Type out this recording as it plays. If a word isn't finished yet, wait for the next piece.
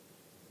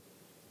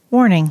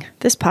Warning,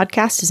 this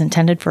podcast is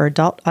intended for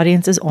adult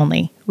audiences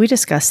only. We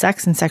discuss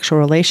sex and sexual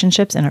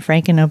relationships in a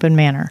frank and open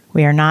manner.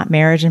 We are not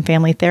marriage and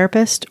family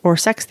therapist or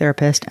sex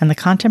therapist, and the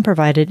content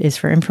provided is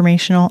for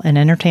informational and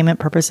entertainment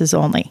purposes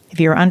only.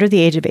 If you are under the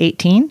age of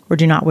 18 or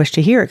do not wish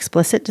to hear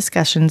explicit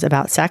discussions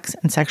about sex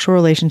and sexual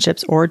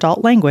relationships or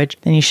adult language,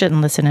 then you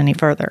shouldn't listen any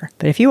further.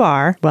 But if you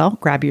are, well,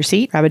 grab your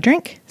seat, grab a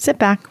drink, sit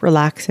back,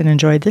 relax, and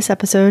enjoy this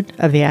episode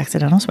of The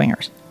Accidental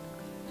Swingers.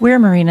 We're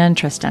Myrina and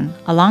Tristan,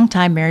 a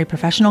longtime married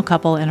professional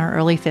couple in our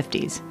early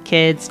 50s.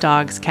 Kids,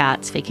 dogs,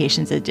 cats,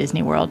 vacations at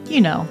Disney World,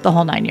 you know, the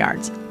whole 9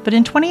 yards. But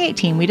in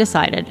 2018, we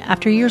decided,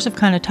 after years of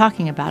kind of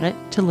talking about it,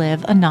 to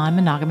live a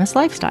non-monogamous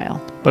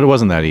lifestyle. But it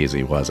wasn't that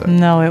easy, was it?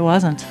 No, it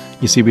wasn't.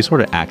 You see, we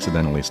sort of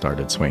accidentally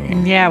started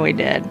swinging. Yeah, we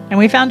did. And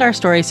we found our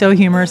story so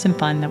humorous and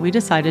fun that we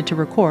decided to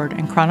record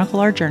and chronicle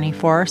our journey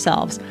for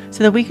ourselves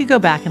so that we could go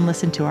back and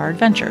listen to our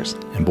adventures.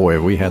 And boy,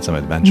 have we had some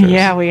adventures.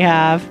 Yeah, we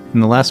have. In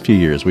the last few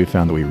years, we've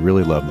found that we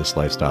really love this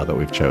lifestyle that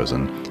we've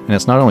chosen. And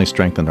it's not only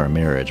strengthened our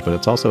marriage, but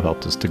it's also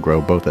helped us to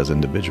grow both as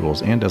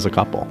individuals and as a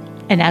couple.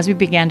 And as we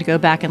began to go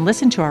back and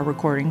listen to our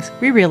recordings,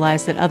 we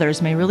realized that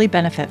others may really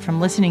benefit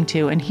from listening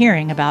to and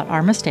hearing about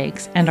our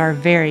mistakes and our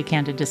very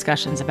candid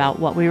discussions about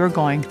what we were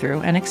going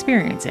through and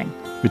experiencing.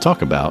 We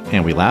talk about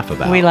and we laugh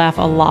about. We laugh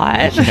a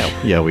lot.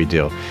 Yeah, we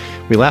do.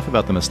 We laugh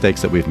about the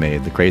mistakes that we've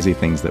made, the crazy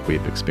things that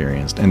we've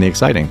experienced, and the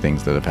exciting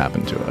things that have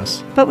happened to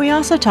us. But we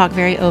also talk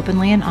very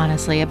openly and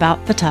honestly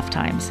about the tough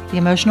times, the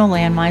emotional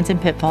landmines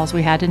and pitfalls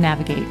we had to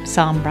navigate,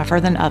 some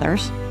rougher than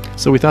others.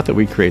 So we thought that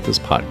we'd create this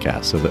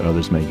podcast so that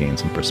others may gain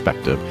some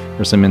perspective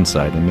or some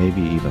insight and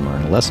maybe even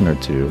learn a lesson or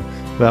two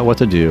about what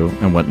to do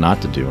and what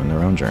not to do in their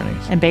own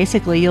journeys. And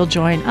basically, you'll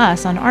join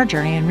us on our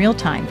journey in real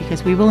time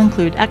because we will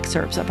include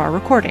excerpts of our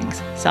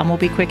recordings. Some will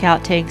be quick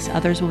outtakes,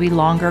 others will be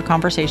longer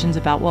conversations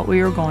about what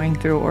we were going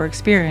through or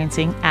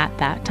experiencing at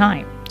that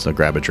time. So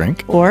grab a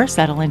drink. Or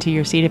settle into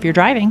your seat if you're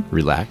driving.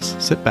 Relax,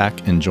 sit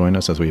back, and join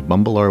us as we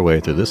bumble our way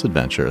through this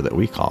adventure that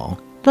we call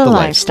The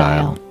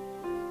Lifestyle.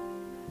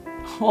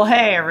 Well,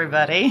 hey,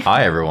 everybody.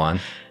 Hi, everyone.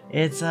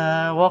 It's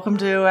welcome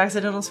to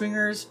Accidental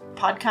Swingers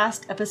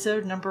podcast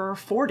episode number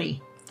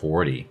 40.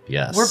 40,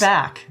 yes. We're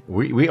back.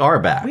 We are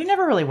back. We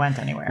never really went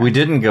anywhere. We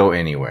didn't go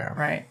anywhere.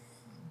 Right.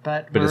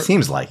 But it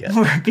seems like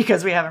it.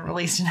 Because we haven't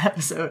released an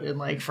episode in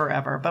like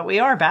forever. But we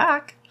are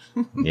back.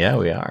 Yeah,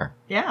 we are.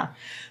 Yeah.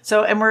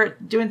 So, and we're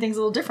doing things a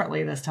little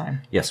differently this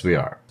time. Yes, we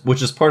are.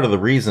 Which is part of the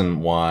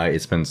reason why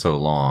it's been so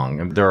long.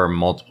 And there are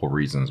multiple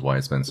reasons why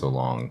it's been so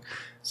long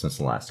since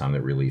the last time they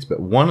released. But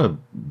one of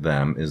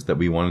them is that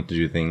we wanted to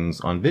do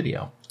things on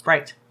video.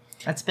 Right.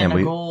 That's been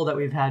a goal that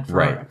we've had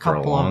for a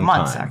couple of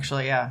months,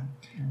 actually, yeah.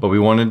 But we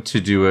wanted to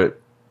do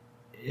it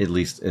at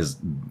least as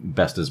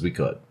best as we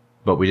could.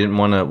 But we didn't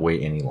want to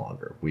wait any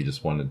longer. We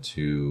just wanted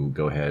to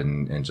go ahead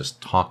and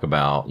just talk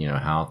about,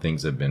 how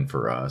things have been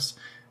for us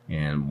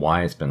and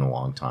why it's been a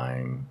long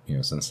time,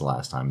 since the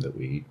last time that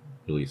we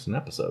released an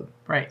episode.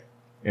 Right.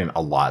 And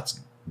a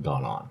lot's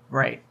gone on.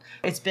 Right.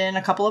 It's been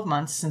a couple of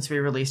months since we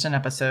released an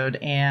episode,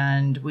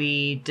 and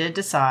we did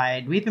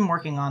decide, we've been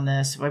working on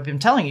this. I've been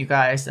telling you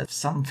guys that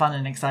some fun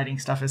and exciting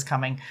stuff is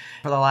coming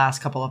for the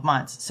last couple of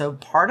months. So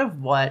part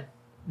of what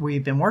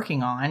we've been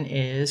working on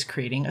is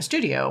creating a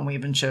studio, and we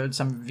even showed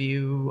some of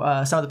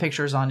the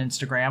pictures on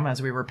Instagram as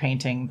we were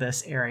painting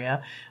this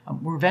area.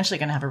 We're eventually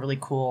going to have a really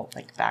cool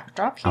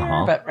backdrop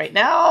here, but right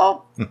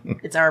now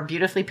it's our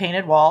beautifully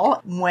painted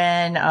wall.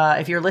 When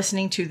if you're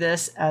listening to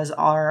this as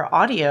our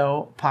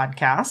audio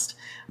podcast,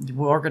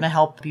 we're going to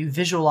help you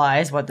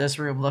visualize what this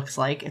room looks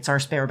like. It's our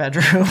spare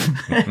bedroom,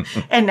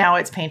 and now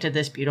it's painted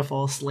this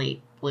beautiful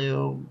slate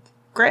blue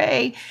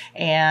gray,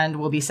 and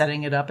we'll be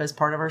setting it up as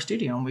part of our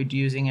studio, and we'll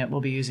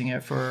be using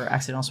it for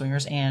Accidental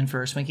Swingers and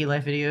for Swinky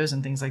Life videos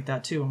and things like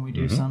that too, and we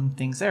do some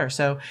things there.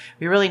 So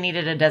we really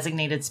needed a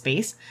designated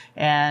space,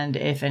 and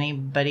if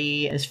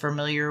anybody is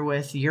familiar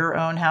with your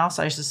own house,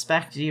 I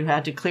suspect you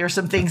had to clear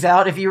some things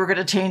out if you were going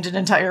to change an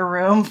entire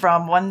room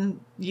from one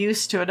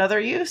use to another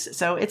use.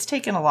 So it's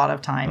taken a lot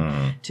of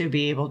time to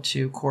be able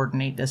to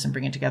coordinate this and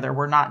bring it together.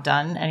 We're not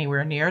done,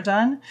 anywhere near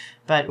done,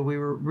 but we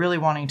were really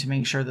wanting to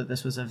make sure that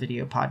this was a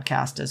video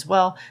podcast as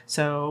well.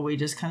 So we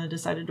just kind of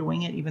decided to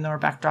wing it, even though our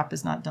backdrop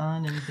is not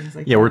done and things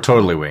like that. Yeah, we're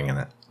totally winging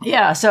it.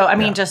 Yeah, so I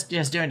mean, just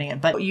doing it.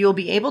 But you'll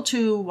be able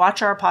to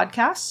watch our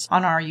podcasts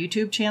on our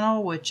YouTube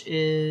channel, which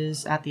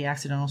is at The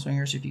Accidental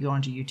Swingers if you go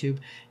onto YouTube.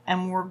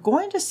 And we're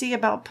going to see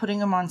about putting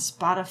them on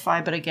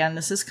Spotify. But again,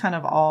 this is kind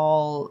of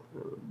all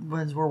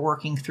as we're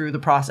working through the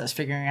process,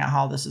 figuring out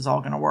how this is all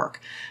going to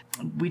work.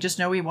 We just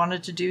know we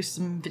wanted to do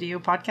some video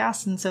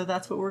podcasts, and so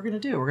that's what we're going to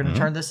do. We're going to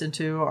turn this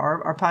into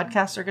our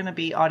podcasts are going to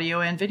be audio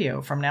and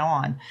video from now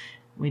on.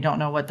 We don't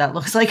know what that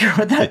looks like or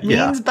what that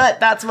means, but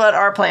that's what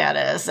our plan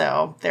is.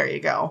 So there you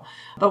go.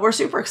 But we're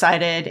super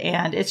excited,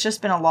 and it's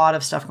just been a lot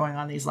of stuff going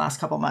on these last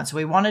couple of months. So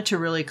we wanted to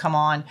really come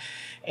on,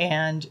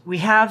 and we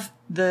have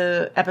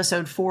the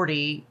episode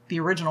 40, the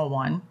original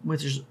one,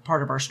 which is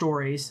part of our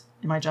stories.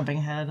 Am I jumping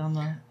ahead on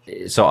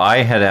the... So I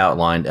had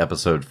outlined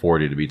episode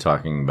 40 to be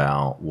talking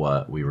about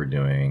what we were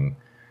doing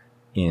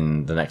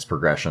in the next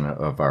progression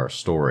of our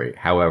story.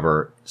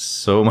 However,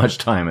 so much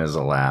time has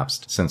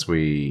elapsed since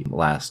we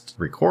last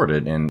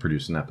recorded and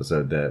produced an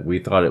episode that we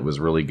thought it was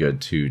really good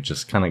to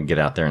just kind of get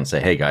out there and say,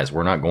 hey guys,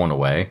 we're not going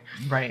away.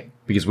 Right.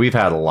 Because we've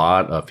had a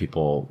lot of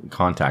people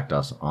contact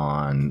us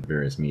on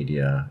various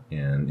media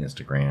and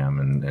Instagram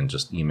and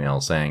just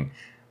emails saying,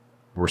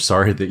 we're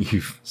sorry that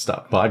you've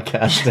stopped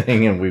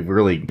podcasting and we've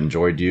really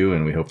enjoyed you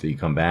and we hope that you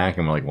come back.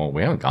 And we're like, well,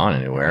 we haven't gone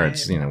anywhere. Right.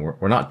 It's,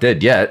 we're not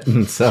dead yet.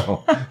 And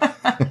so...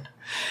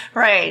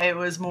 Right. It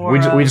was more...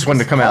 We just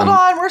wanted to come out. Hold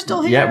on, we're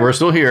still here. Yeah, we're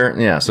still here.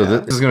 Yeah, so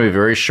this is going to be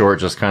very short,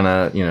 just kind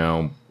of,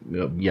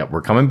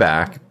 we're coming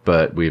back,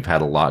 but we've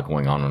had a lot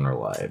going on in our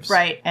lives.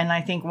 Right. And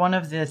I think one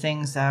of the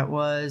things that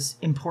was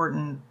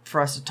important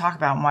for us to talk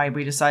about and why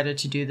we decided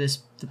to do the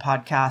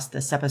podcast,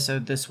 this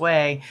episode this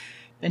way,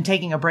 and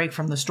taking a break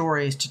from the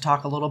stories to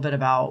talk a little bit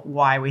about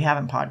why we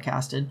haven't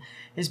podcasted,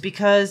 is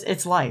because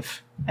it's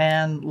life.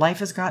 And life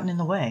has gotten in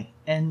the way.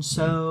 And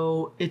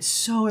so it's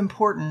so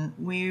important.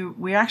 We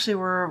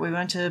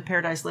went to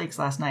Paradise Lakes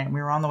last night, and we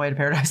were on the way to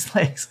Paradise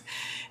Lakes.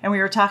 And we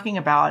were talking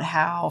about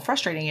how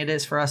frustrating it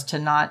is for us to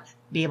not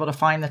be able to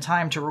find the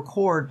time to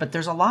record. But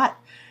there's a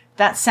lot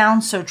that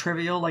sounds so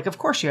trivial. Like, of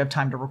course you have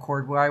time to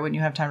record. Why wouldn't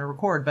you have time to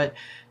record? But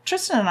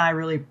Tristan and I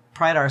really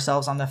pride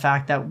ourselves on the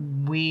fact that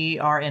we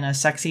are in a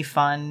sexy,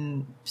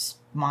 fun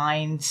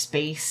mind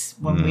space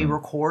when we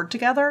record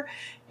together.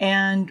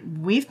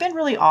 And we've been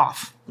really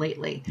off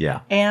lately.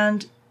 Yeah.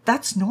 And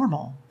that's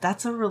normal.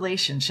 That's a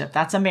relationship.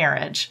 That's a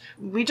marriage.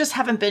 We just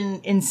haven't been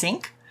in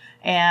sync.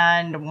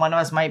 And one of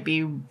us might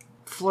be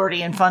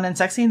flirty and fun and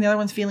sexy, and the other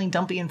one's feeling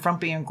dumpy and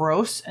frumpy and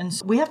gross. And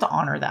so we have to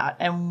honor that.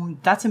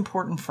 And that's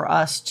important for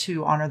us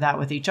to honor that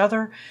with each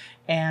other.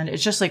 And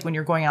it's just like when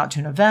you're going out to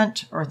an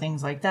event or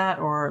things like that,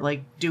 or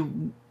like,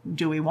 do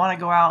we want to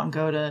go out and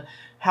go to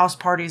house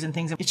parties and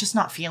things? It's just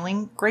not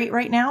feeling great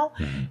right now.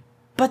 Mm-hmm.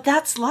 But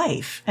that's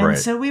life. And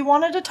so we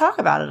wanted to talk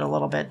about it a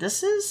little bit.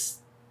 This is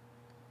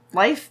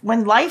life.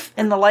 When life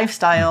and the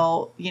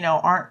lifestyle,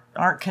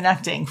 aren't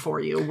connecting for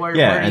you. Where do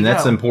you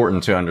that's go?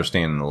 important to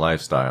understand in the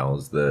lifestyle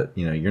is that,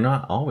 you're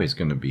not always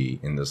going to be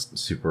in this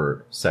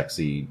super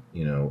sexy,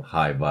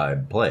 high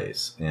vibe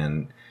place.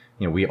 And,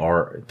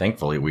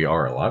 thankfully we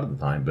are a lot of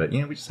the time, but,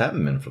 we just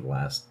haven't been for the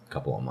last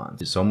couple of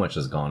months. So much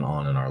has gone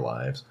on in our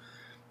lives.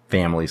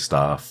 Family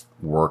stuff,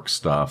 work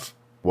stuff.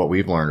 What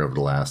we've learned over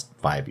the last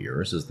 5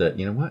 years is that,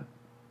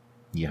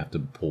 you have to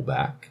pull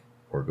back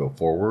or go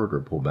forward, or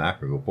pull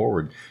back or go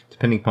forward,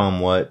 depending upon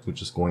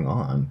which is going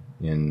on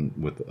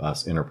with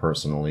us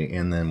interpersonally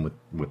and then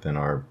within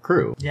our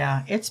crew.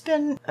 Yeah, it's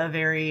been a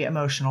very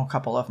emotional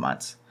couple of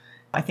months.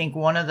 I think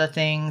one of the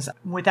things,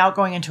 without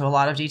going into a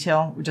lot of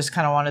detail, we just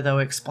kind of wanted to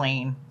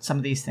explain some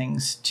of these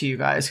things to you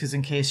guys, because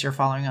in case you're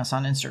following us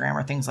on Instagram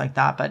or things like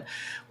that. But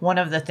one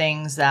of the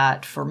things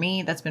that for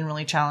me that's been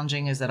really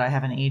challenging is that I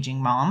have an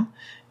aging mom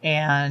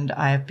and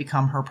I have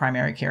become her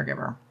primary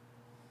caregiver.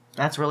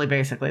 That's really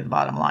basically the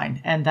bottom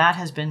line. And that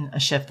has been a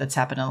shift that's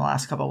happened in the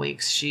last couple of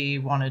weeks. She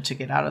wanted to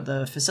get out of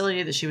the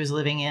facility that she was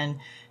living in,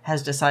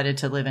 has decided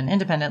to live in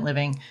independent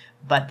living,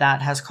 but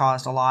that has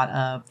caused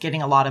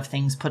getting a lot of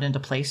things put into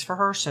place for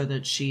her so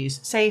that she's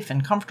safe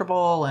and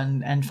comfortable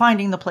and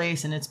finding the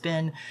place. And it's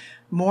been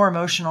more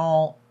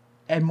emotional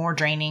and more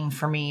draining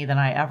for me than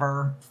I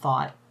ever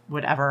thought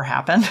would ever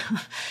happen.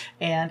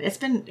 And it's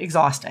been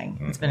exhausting.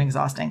 Mm-hmm. It's been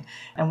exhausting.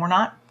 And we're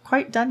not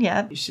quite done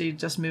yet. She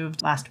just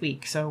moved last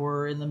week. So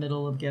we're in the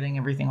middle of getting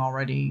everything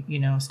already,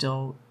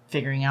 still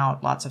figuring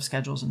out lots of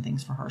schedules and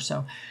things for her.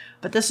 So,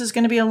 but this is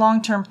going to be a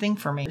long-term thing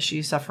for me.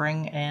 She's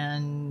suffering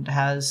and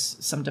has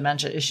some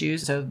dementia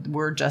issues. So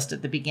we're just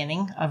at the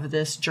beginning of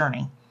this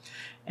journey.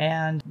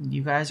 And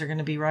you guys are going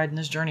to be riding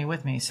this journey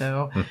with me.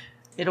 So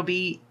it'll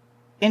be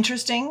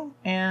interesting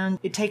and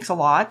it takes a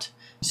lot.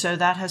 So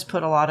that has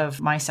put a lot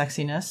of my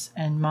sexiness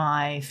and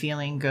my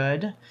feeling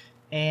good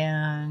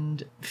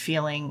and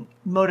feeling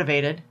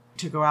motivated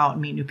to go out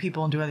and meet new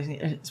people and do other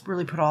things. It's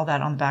really put all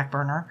that on the back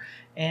burner.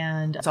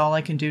 And it's all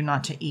I can do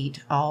not to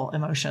eat all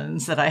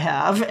emotions that I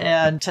have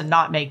and to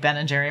not make Ben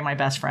and Jerry my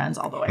best friends,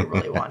 although I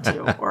really want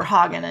to, or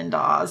Hagen and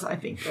Dawes. I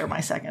think they're my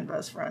second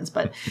best friends.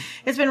 But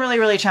it's been really,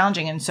 really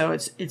challenging. And so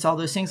it's all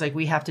those things, like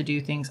we have to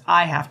do things.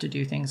 I have to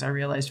do things. I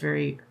realized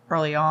very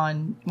early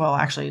on, well,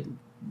 actually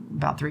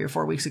about 3 or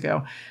 4 weeks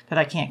ago, that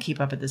I can't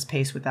keep up at this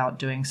pace without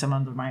doing some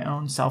of my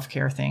own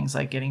self-care things,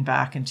 like getting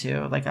back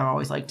into, like I've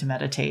always liked to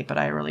meditate, but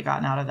I really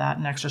gotten out of that,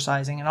 and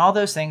exercising and all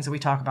those things that we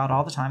talk about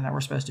all the time that we're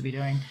supposed to be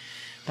doing,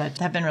 but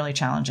have been really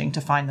challenging to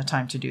find the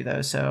time to do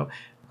those. So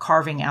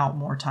carving out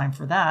more time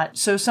for that.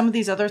 So some of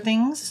these other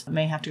things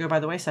may have to go by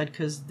the wayside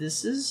because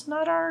this is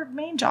not our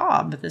main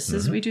job. This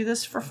is, we do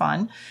this for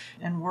fun,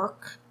 and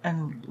work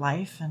and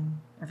life and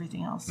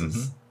everything else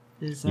is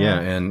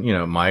and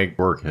my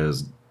work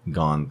has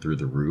gone through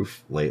the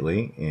roof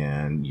lately,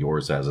 and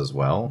yours has as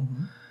well.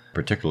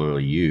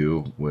 Particularly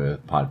you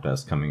with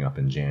Podfest coming up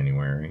in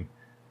January,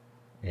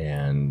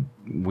 and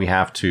we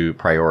have to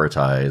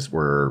prioritize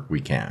where we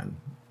can,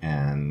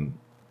 and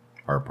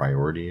our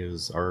priority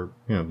is our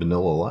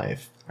vanilla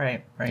life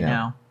right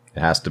now. It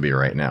has to be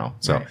right now.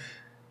 So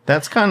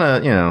that's kind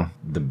of,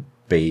 the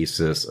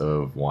basis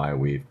of why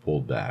we've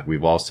pulled back.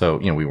 We've also,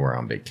 we were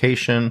on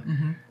vacation.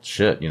 Mm-hmm.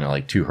 Shit,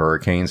 like 2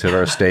 hurricanes hit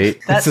our state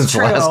That's since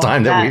true. the last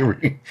time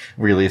that we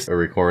released a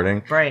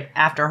recording. Right.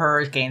 After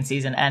hurricane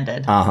season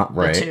ended.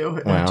 Right.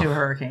 The two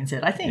hurricanes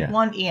hit. I think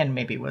one, Ian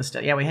maybe was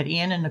still. Yeah, we had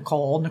Ian and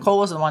Nicole. Nicole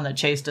was the one that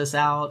chased us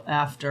out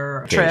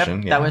after a trip.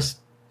 Yeah. That was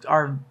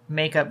our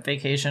makeup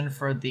vacation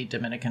for the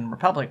Dominican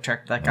Republic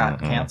trip that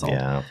got canceled.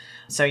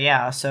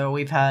 Yeah. So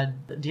we've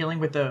had dealing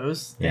with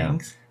those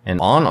things.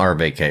 And on our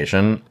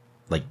vacation,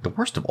 like the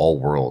worst of all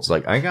worlds,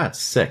 like I got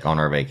sick on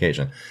our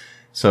vacation.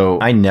 So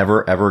I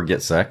never ever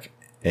get sick.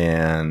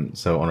 And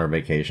so on our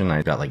vacation,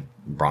 I got like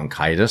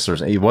bronchitis or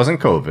something. It wasn't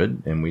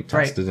COVID, and we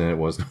tested and it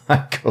was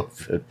not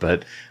COVID,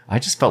 but I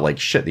just felt like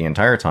shit the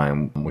entire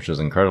time, which was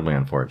incredibly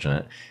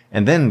unfortunate.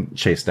 And then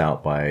chased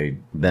out by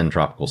then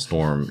Tropical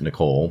Storm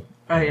Nicole.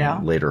 Oh, yeah.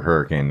 Later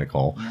Hurricane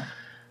Nicole. Yeah.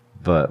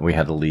 But we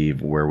had to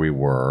leave where we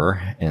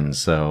were. And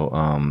so,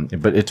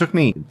 but it took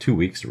me 2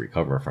 weeks to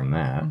recover from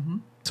that. Mm-hmm.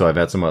 So I've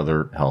had some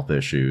other health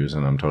issues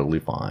and I'm totally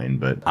fine,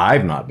 but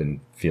I've not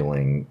been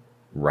feeling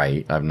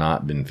right. I've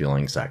not been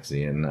feeling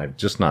sexy, and I've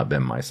just not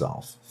been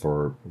myself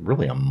for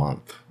really a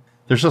month.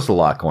 There's just a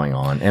lot going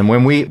on. And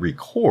when we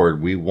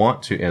record, we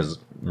want to, as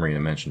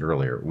Myrina mentioned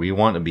earlier, we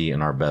want to be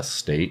in our best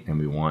state, and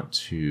we want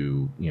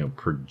to,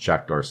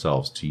 project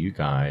ourselves to you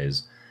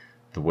guys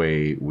the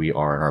way we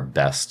are in our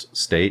best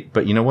state.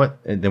 But you know what?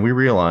 And then we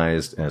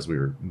realized as we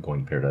were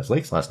going to Paradise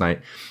Lakes last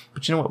night,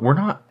 but you know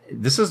what?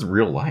 This is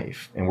real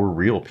life, and we're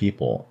real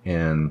people,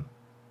 and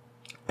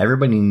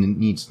everybody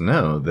needs to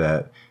know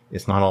that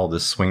it's not all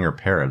this swinger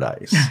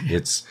paradise.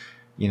 It's,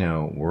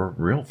 we're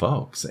real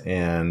folks,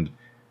 and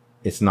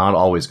it's not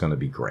always going to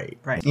be great.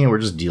 Right. We're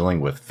just dealing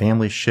with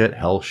family shit,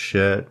 health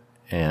shit,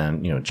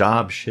 and,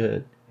 job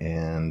shit,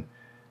 and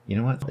you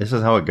know what? This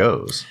is how it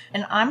goes.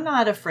 And I'm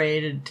not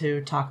afraid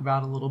to talk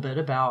about a little bit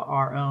about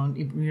our own,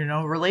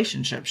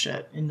 relationship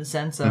shit, in the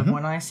sense of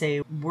when I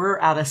say we're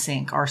out of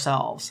sync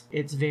ourselves.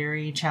 It's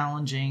very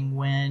challenging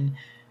when,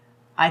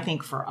 I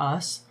think for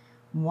us,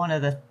 one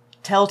of the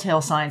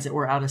telltale signs that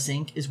we're out of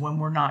sync is when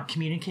we're not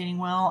communicating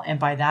well. And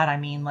by that, I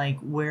mean like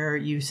where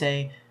you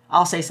say,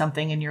 I'll say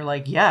something and you're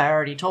like, yeah, I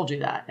already told you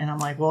that. And I'm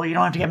like, well, you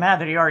don't have to get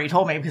mad that you already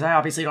told me because I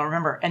obviously don't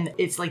remember. And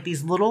it's like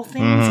these little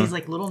things, these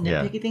like little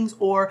nitpicky things.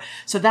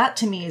 So that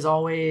to me is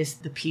always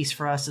the piece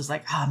for us, is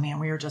like, oh man,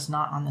 we are just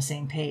not on the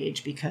same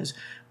page because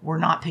we're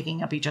not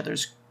picking up each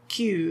other's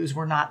cues.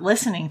 We're not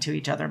listening to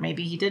each other.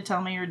 Maybe he did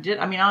tell me or did.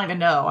 I mean, I don't even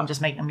know.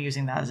 I'm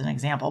using that as an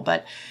example,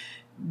 but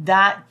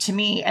that to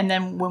me, and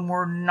then when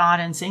we're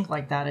not in sync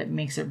like that, it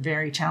makes it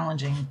very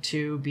challenging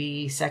to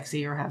be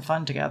sexy or have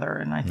fun together.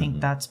 And I think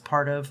that's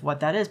part of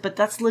what that is. But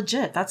that's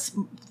legit.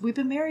 We've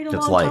been married a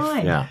long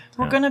time. Yeah.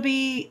 We're going to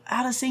be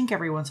out of sync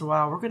every once in a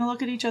while. We're going to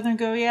look at each other and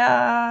go,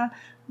 yeah,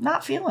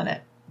 not feeling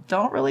it.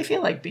 Don't really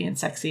feel like being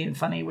sexy and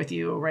funny with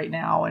you right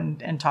now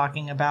and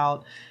talking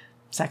about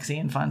sexy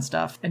and fun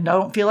stuff. And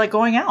don't feel like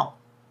going out.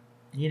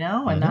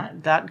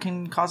 And that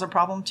can cause a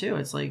problem too.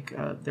 It's like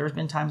there's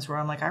been times where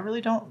I'm like, I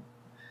really don't.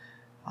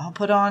 I'll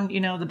put on,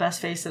 the best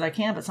face that I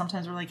can, but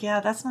sometimes we're like, yeah,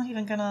 that's not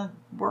even going to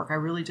work. I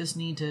really just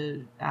need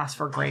to ask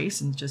for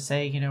grace and just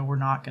say, we're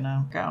not going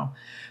to go.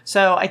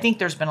 So I think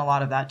there's been a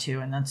lot of that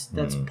too. And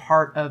that's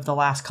part of the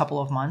last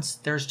couple of months.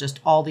 There's just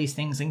all these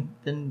things. And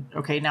then,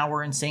 okay, now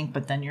we're in sync,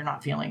 but then you're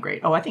not feeling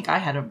great. Oh, I think I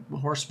had a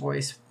hoarse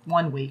voice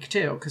 1 week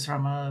too, because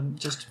from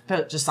just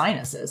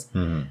sinuses.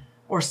 Mm-hmm.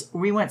 Or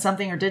we went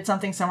something or did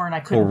something somewhere and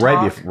I couldn't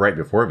talk. Right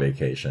before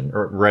vacation,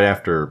 or right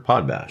after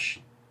Pod Bash.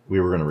 We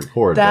were going to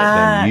record, but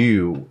then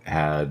you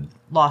had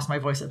lost my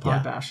voice at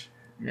Pod Bash.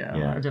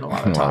 Yeah, I did a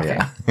lot of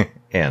talking.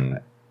 And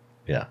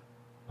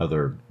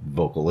other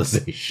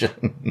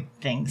vocalization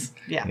things.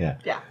 Yeah.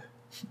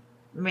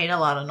 Made a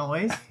lot of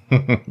noise.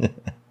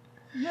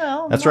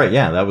 No, that's right.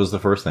 Yeah, that was the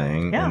first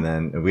thing, and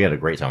then we had a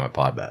great time at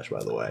Pod Bash,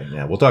 by the way.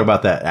 Yeah, we'll talk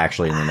about that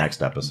actually in the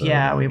next episode.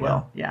 Yeah, we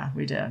will. Yeah,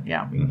 we did.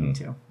 Yeah, we need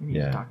to. We need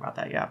to talk about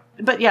that. Yeah,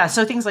 but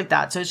so things like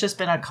that. So it's just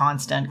been a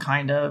constant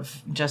kind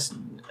of just.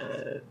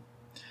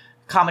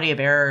 Comedy of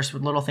errors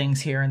with little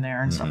things here and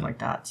there and stuff like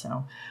that.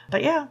 So,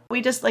 but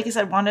we just, like I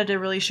said, wanted to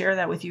really share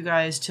that with you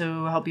guys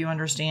to help you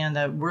understand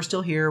that we're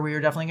still here. We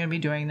are definitely going to be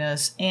doing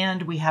this,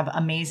 and we have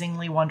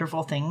amazingly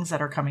wonderful things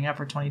that are coming up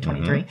for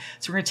 2023.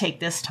 So we're going to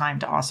take this time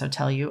to also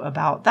tell you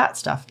about that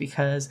stuff,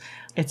 because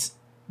it's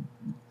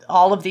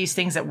all of these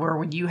things that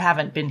you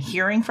haven't been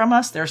hearing from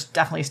us. There's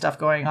definitely stuff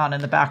going on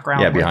in the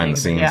background. Yeah, behind the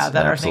scenes. Yeah,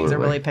 that our things are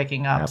really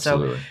picking up.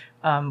 Absolutely.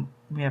 So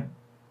we have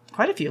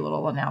quite a few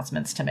little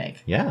announcements to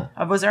make. Yeah.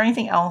 Was there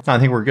anything else? No, I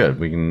think we're good.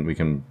 We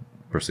can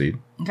proceed.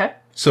 Okay.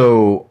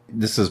 So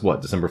this is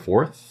what, December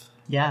 4th?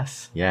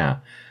 Yes. Yeah.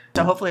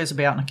 So hopefully this will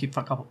be out in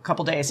a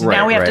couple days. So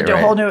now we have to do a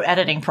whole new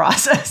editing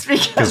process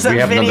because of we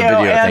haven't video, done the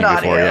video and thing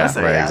audio. before. Yeah,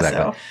 so, right,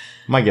 exactly. So.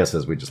 My guess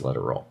is we just let it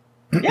roll.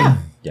 Yeah.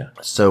 Yeah.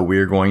 So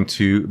we're going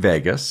to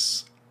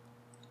Vegas.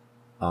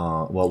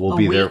 We'll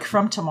be there a week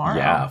from tomorrow.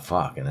 Yeah,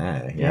 fucking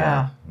A.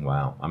 Yeah.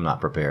 Wow. I'm not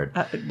prepared.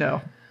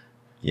 No.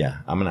 Yeah,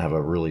 I'm going to have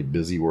a really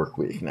busy work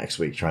week next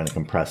week trying to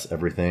compress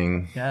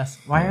everything. Yes.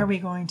 Why are we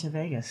going to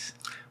Vegas?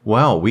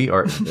 Well, we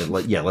are,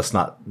 let's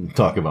not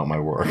talk about my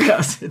work.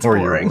 Yes, it's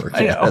boring. Your work.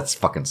 Yeah, that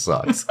fucking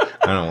sucks.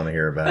 I don't want to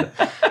hear about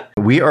it.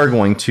 We are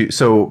going to,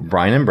 so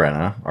Brian and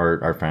Brenna,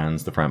 our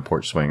friends, the Front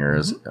Porch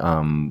Swingers,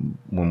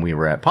 when we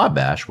were at Pod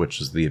Bash, which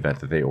is the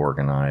event that they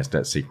organized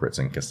at Secrets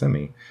in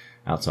Kissimmee,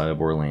 outside of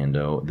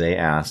Orlando, they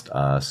asked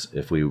us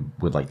if we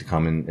would like to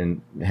come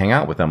and hang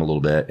out with them a little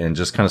bit and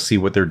just kind of see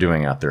what they're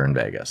doing out there in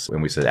Vegas.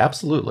 And we said,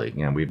 absolutely.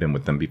 You know, we've been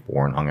with them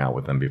before and hung out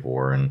with them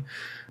before. And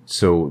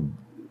so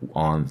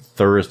on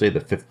Thursday,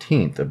 the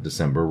 15th of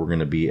December, we're going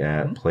to be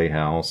at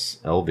Playhouse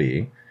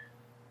LV,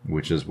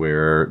 which is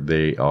where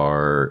they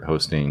are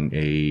hosting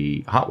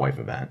a Hot Wife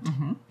event.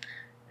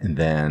 And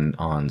then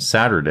on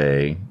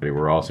Saturday,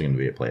 we're also going to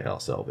be at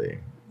Playhouse LV.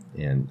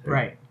 And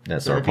right.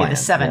 That's so our plan. The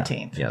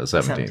 17th. Yeah, the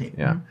 17th.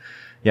 Yeah.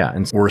 Yeah.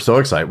 And we're so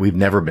excited. We've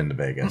never been to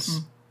Vegas.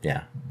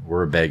 Yeah.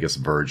 We're Vegas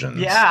virgins.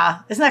 Yeah.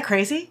 Isn't that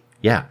crazy?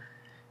 Yeah.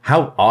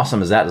 How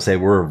awesome is that to say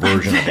we're a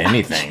virgin of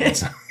anything?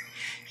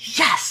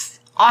 Yes.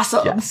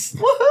 Awesome. Yes.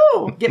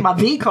 Woohoo. Get my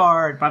V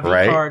card. My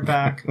V card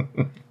back.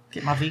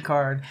 Get my V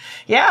card.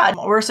 Yeah.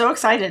 We're so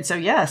excited.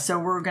 So, so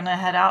we're going to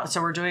head out.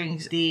 So we're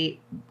doing the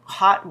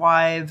Hot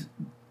Wives.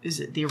 Is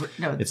it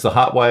it's the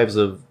Hot Wives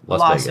of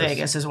Las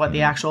Vegas is what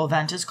the actual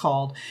event is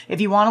called.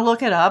 If you want to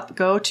look it up,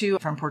 go to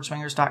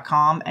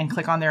frontporchswingers.com and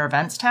click on their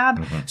events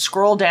tab.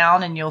 Scroll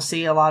down and you'll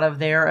see a lot of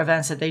their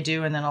events that they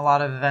do and then a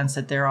lot of events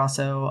that they're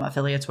also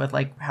affiliates with,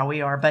 like how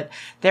we are. But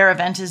their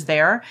event is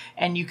there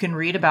and you can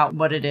read about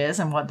what it is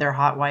and what their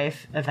Hot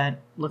Wife event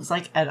looks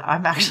like. And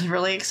I'm actually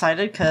really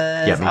excited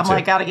because I'm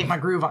like, got to get my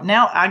groove on.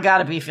 Now I got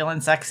to be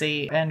feeling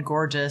sexy and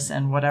gorgeous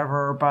and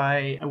whatever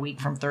by a week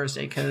from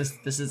Thursday because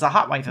this is a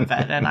Hot Wife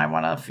event and I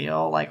want to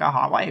feel like a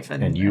hot wife.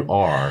 And you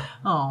are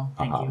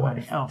thank you,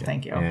 honey. Oh,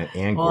 thank you.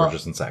 And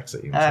gorgeous and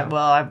sexy. Well,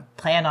 I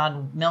plan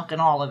on milking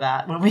all of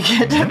that when we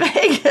get to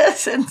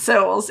Vegas. And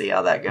so we'll see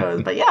how that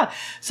goes. But yeah,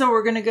 so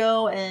we're going to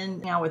go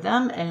and hang out with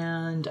them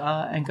and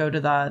go to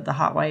the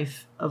Hot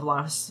Wife of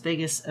Las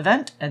Vegas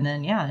event. And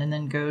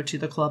then go to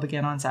the club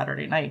again on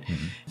Saturday night.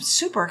 I'm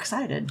super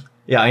excited.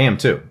 Yeah, I am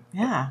too.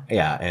 Yeah.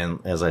 Yeah. And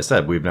as I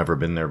said, we've never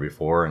been there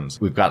before. And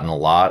we've gotten a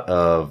lot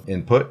of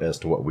input as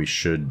to what we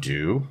should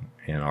do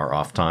in our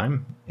off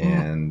time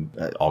and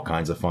all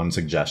kinds of fun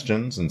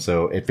suggestions. And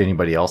so if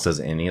anybody else has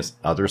any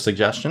other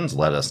suggestions,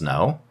 let us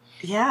know.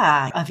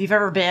 Yeah. If you've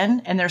ever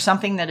been and there's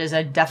something that is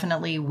a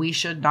definitely we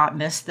should not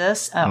miss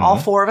this. All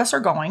four of us are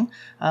going.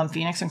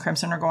 Phoenix and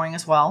Crimson are going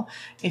as well.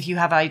 If you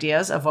have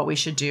ideas of what we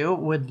should do,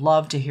 would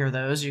love to hear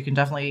those. You can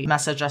definitely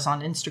message us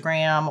on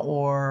Instagram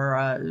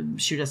or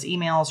shoot us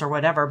emails or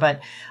whatever.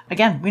 But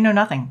again, we know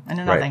nothing. I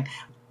know nothing. Right.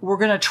 We're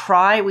going to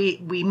try.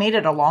 We made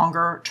it a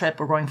longer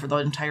trip. We're going for the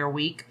entire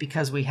week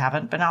because we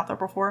haven't been out there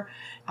before.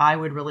 I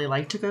would really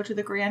like to go to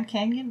the Grand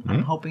Canyon.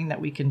 I'm hoping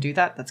that we can do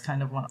that. That's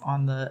kind of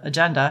on the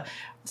agenda.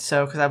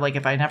 So, because I'm like,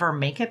 if I never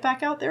make it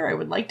back out there, I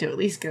would like to at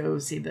least go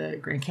see the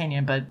Grand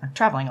Canyon. But I'm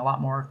traveling a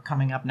lot more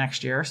coming up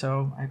next year.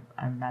 So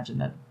I imagine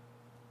that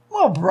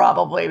we'll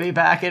probably be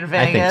back in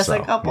Vegas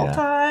a couple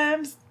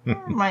times. There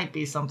might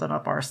be something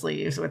up our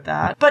sleeves with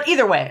that. But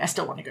either way, I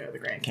still want to go to the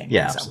Grand Canyon.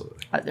 Yeah,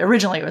 absolutely.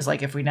 Originally, it was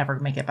like, if we never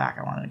make it back,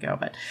 I wanted to go.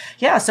 But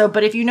yeah,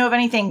 but if you know of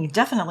anything,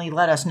 definitely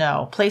let us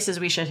know.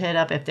 Places we should hit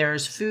up. If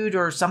there's food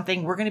or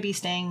something, we're going to be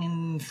staying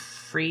in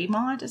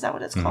Fremont. Is that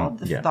what it's called?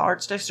 The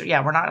Arts District.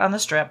 Yeah, we're not on the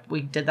Strip. We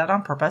did that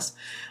on purpose.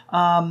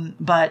 So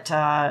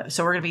we're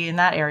going to be in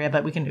that area,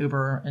 but we can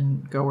Uber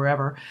and go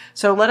wherever.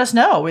 So let us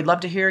know. We'd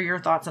love to hear your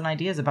thoughts and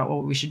ideas about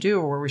what we should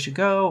do or where we should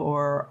go.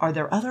 Or are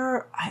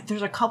there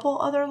there's a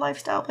couple other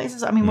lifestyle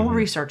places. I mean, we'll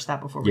research that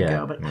before we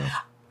go, but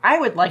I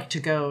would like to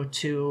go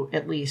to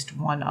at least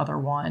one other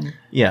one.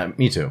 Yeah,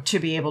 me too. To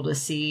be able to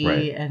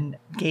see and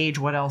gauge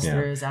what else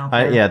there is out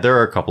there. There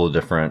are a couple of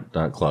different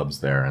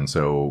clubs there. And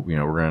so, we're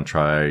going to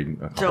try a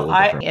couple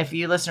of different. If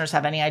you listeners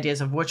have any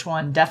ideas of which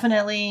one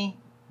definitely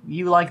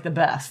you like the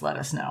best, let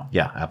us know.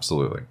 Yeah,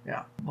 absolutely.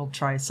 Yeah, we'll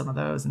try some of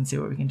those and see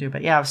what we can do.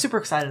 But yeah, I'm super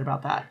excited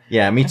about that.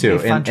 Yeah, me too.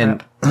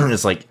 And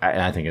it's like,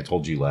 I think I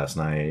told you last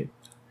night,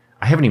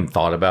 I haven't even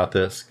thought about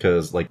this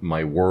because like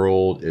my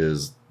world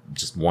is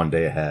just one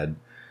day ahead.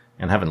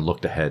 And I haven't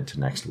looked ahead to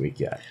next week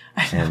yet.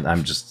 And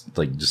I'm just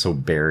so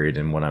buried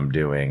in what I'm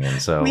doing. And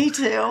so me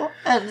too.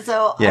 And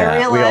so I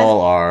realized we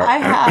all are. I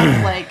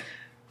have like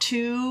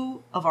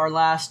 2 of our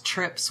last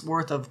trips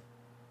worth of,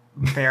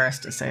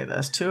 embarrassed to say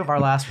this, 2 of our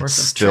last trips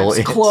still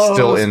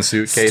in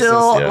suitcases.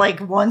 Like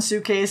one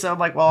suitcase. So I'm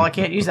like, well, I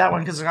can't use that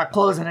one because it's got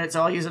clothes in it.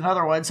 So I'll use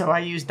another one. So I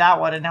used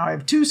that one. And now I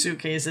have 2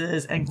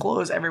 suitcases and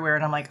clothes everywhere.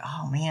 And I'm like,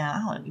 oh man,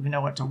 I don't even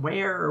know what to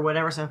wear or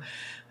whatever. So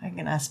I'm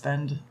going to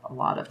spend a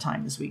lot of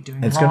time this week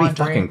doing It's going to be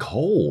fucking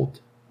cold.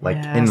 Like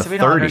in the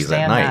 30s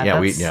at night.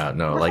 That.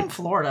 We're like from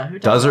Florida. Who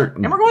does desert.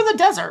 That? And we're going to the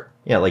desert.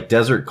 Yeah, like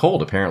desert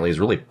cold apparently is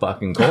really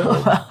fucking cold.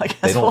 Well, I guess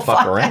they don't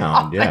fuck around.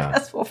 Out. Yeah. I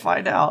guess we'll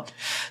find out.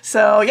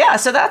 So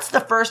so that's the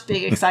first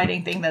big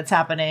exciting thing that's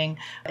happening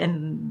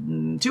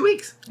in 2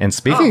 weeks. And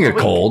speaking of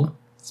cold.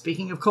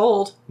 Speaking of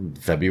cold.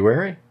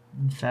 February.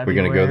 We're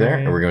going to go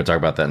there, or we're going to talk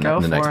about that in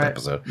the next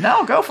episode?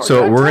 No, go for it.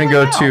 So we're going to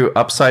go to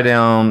Upside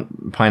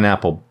Down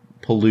Pineapple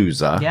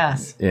Palooza.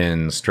 Yes.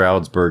 In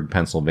Stroudsburg,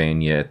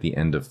 Pennsylvania at the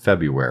end of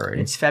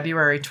February. It's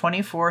February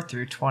 24th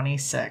through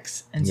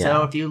 26th. And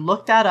so if you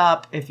look that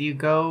up, if you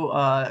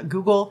go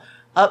Google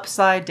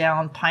Upside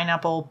Down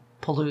Pineapple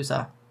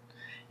Palooza,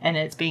 and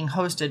it's being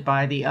hosted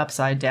by the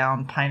Upside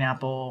Down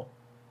Pineapple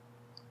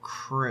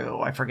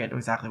crew. I forget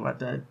exactly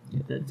what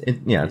it's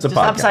a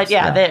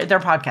podcast. They're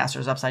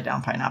podcasters, Upside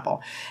Down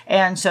Pineapple.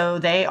 And so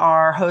they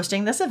are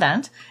hosting this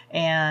event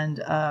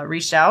and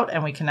reached out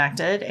and we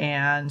connected.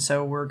 And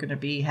so we're going to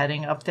be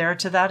heading up there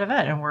to that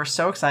event. And we're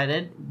so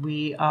excited.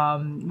 We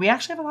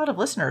actually have a lot of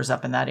listeners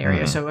up in that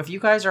area. So if you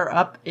guys are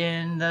up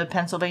in the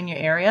Pennsylvania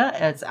area,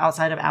 it's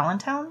outside of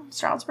Allentown,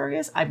 Stroudsburg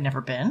is. I've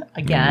never been.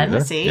 Again,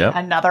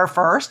 another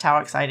first. How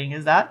exciting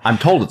is that? I'm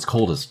told it's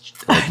cold as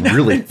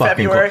really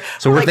fucking cold.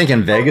 So we're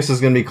thinking Vegas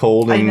is going to be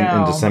cold in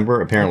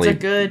December. Apparently, it's a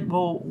good.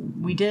 Well,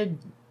 we did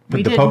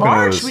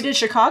March. We did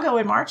Chicago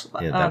in March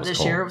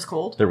this year. It was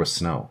cold. There was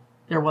snow.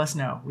 There was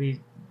snow. We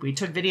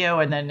took video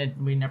and then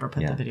we never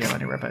put the video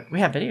anywhere. But we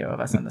have video of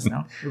us in the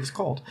snow. It was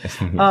cold.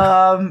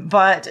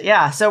 But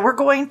yeah, so we're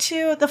going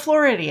to the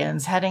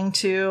Floridians, heading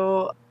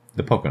to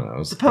the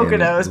Poconos. The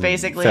Poconos,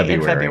 basically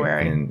in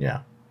February.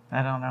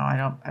 I don't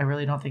know. I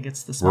really don't think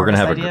it's the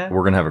smartest idea.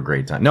 We're gonna have a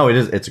great time. No, it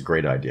is. It's a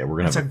great idea. We're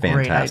gonna have a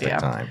fantastic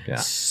time. Yeah.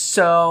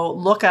 So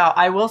look out.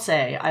 I will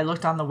say, I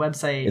looked on the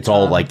website. It's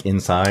all like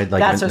inside.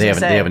 Like they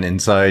have an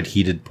inside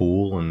heated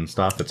pool and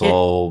stuff.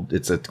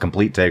 It's a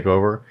complete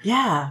takeover.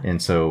 Yeah.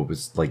 And so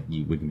it's like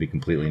we can be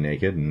completely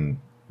naked and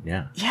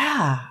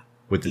yeah.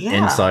 With the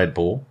inside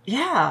pool.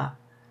 Yeah.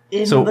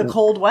 In the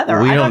cold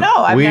weather. I don't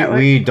know.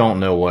 We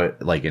don't know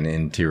what like an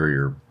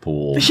interior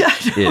pool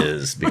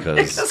is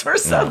because we're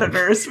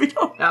Southerners. We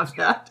don't have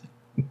that.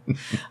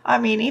 I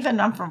mean, even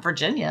I'm from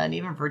Virginia, and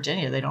even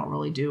Virginia, they don't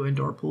really do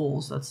indoor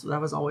pools.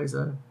 That was always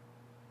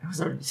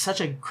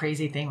such a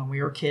crazy thing when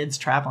we were kids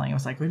traveling. It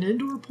was like an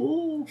indoor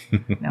pool.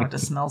 Now it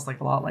just smells like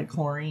a lot like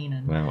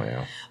chlorine.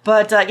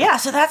 But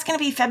so that's going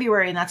to be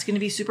February, and that's going to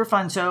be super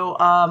fun. So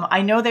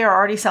I know they are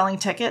already selling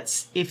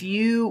tickets. If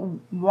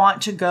you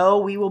want to go,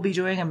 we will be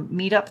doing a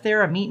meetup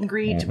there, a meet and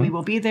greet. We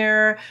will be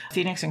there.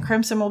 Phoenix and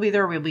Crimson will be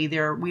there. We'll be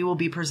there. We will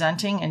be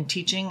presenting and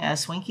teaching as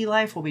Swinky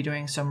Life. We'll be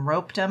doing some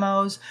rope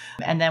demos,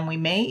 and then we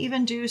may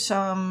even do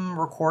some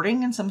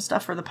recording and some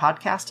stuff for the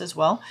podcast as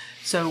well.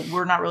 So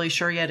we're not really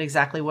sure yet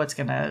exactly what's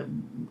going to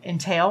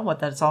entail, what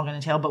that's all going to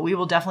entail, but we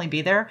will definitely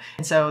be there.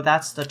 And so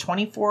that's the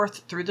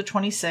 24th through the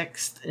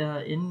 26th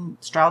in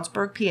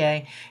Stroudsburg,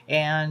 PA.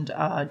 And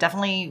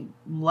definitely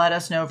let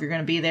us know if you're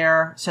going to be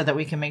there so that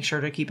we can make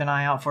sure to keep an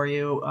eye out for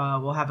you.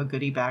 We'll have a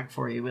goodie bag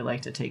for you. We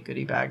like to take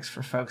goodie bags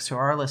for folks who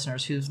are our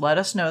listeners who've let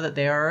us know that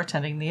they are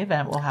attending the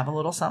event. We'll have a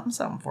little something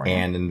for you.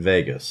 And in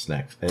Vegas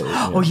next. And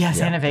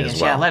in Vegas.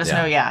 Well. Let us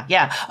know.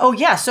 Yeah. Oh,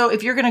 yeah. So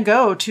if you're going to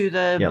go to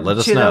let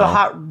us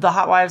know. the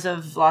Hot Wives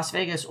of Las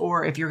Vegas,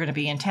 or if you're going to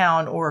be in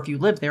town, or if you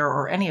live there,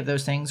 or any of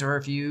those things, or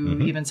if you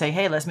even say,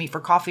 hey, let's meet for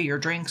coffee or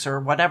drinks or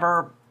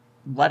whatever,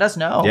 let us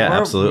know.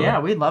 Absolutely. Yeah,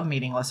 we love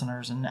meeting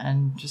listeners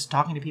and just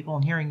talking to people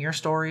and hearing your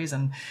stories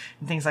and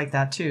things like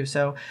that too.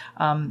 So,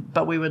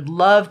 but we would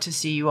love to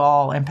see you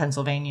all in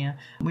Pennsylvania.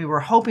 We were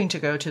hoping to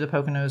go to the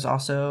Poconos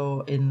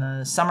also in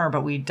the summer,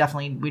 but we're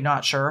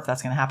not sure if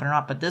that's going to happen or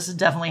not. But this is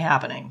definitely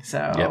happening.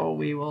 So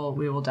we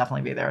will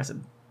definitely be there. So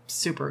I'm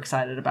super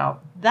excited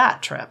about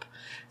that trip.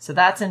 So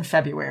that's in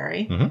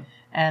February.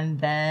 And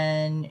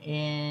then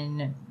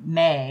in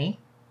May,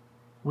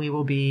 we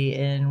will be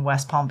in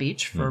West Palm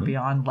Beach for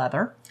Beyond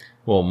Leather.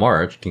 Well,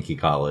 March, Kinky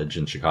College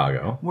in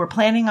Chicago. We're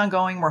planning on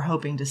going. We're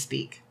hoping to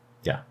speak.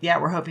 Yeah. Yeah,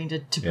 we're hoping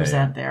to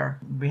present there.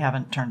 We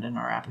haven't turned in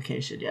our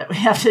application yet. We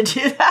have to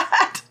do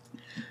that.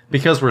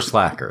 Because we're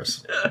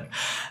slackers.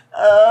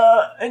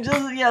 It's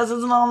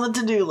not on the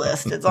to-do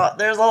list.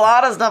 There's a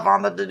lot of stuff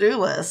on the to-do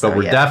list. But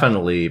we're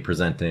definitely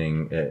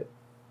presenting at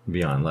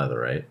Beyond Leather,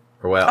 right?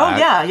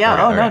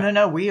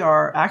 No. We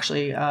are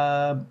actually,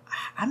 I'm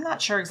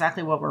not sure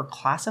exactly what we're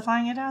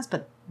classifying it as,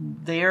 but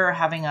they're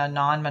having a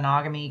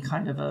non-monogamy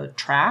kind of a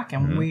track,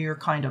 and we're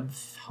kind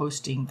of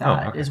hosting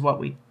that is what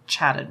we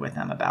chatted with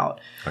them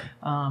about. Okay.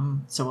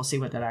 So we'll see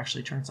what that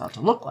actually turns out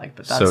to look like.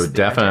 But that's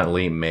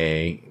definitely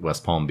May,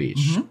 West Palm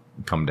Beach.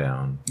 Come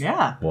down.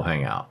 Yeah. We'll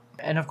hang out.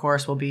 And of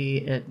course, we'll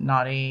be at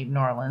Naughty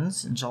New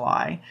Orleans in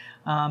July.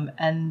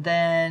 And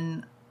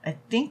then I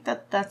think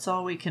that's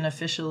all we can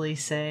officially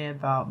say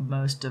about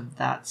most of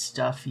that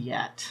stuff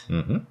yet.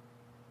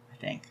 I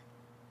think.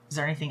 Is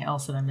there anything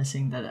else that I'm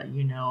missing that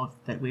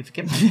that we've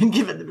been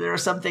given? There are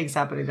some things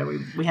happening that we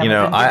haven't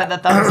been given the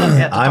thumbs up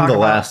yet to I'm the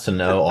about. last to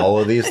know all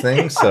of these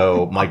things,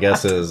 so my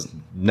guess is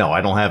no, I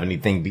don't have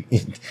anything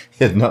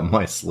hidden up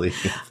my sleeve.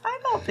 I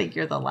don't think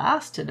you're the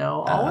last to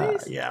know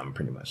always. Yeah, I'm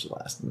pretty much the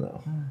last to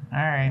know. All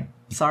right.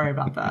 Sorry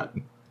about that.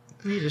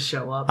 You just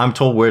show up. I'm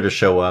told where to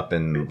show up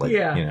and be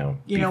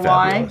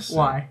fabulous.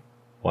 Why?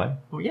 Why?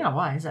 Well, yeah,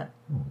 why is that?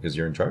 Because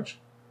you're in charge.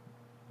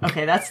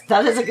 Okay,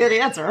 that is a good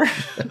answer.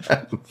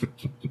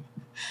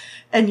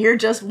 And you're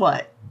just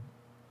what?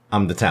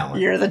 I'm the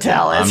talent. You're the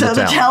talent. I'm So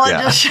the talent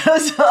yeah. just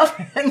shows up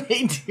and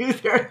they do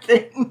their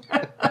thing.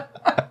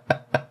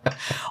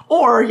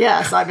 Or,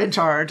 yes, I'm in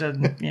charge,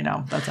 and,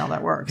 that's how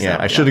that works. Yeah,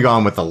 So, I should have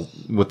gone with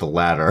the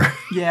latter.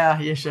 Yeah,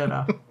 you should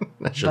have.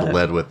 I should have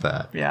led with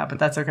that. Yeah, but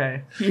that's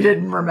okay. You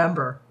didn't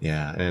remember.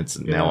 Yeah,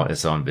 and now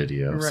it's on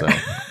video, Right. so.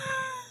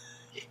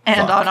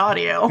 And on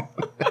audio.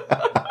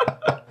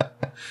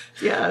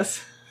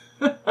 Yes.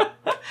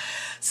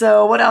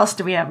 So what else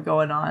do we have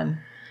going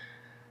on?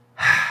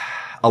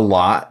 A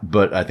lot,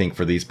 but I think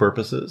for these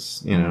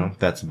purposes,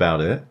 that's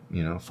about it.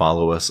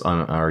 Follow us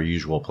on our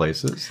usual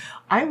places.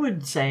 I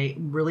would say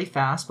really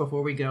fast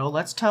before we go,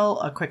 let's tell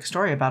a quick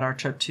story about our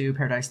trip to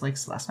Paradise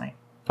Lakes last night.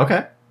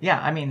 Okay.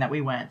 Yeah, that we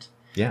went.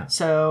 Yeah.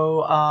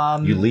 So,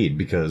 you lead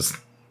because...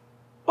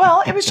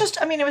 Well, it was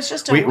just, we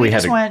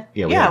had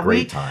a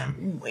great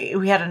time.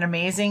 We had an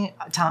amazing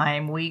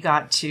time. We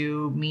got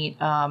to meet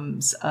some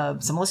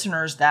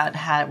listeners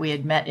that we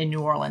had met in New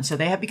Orleans. So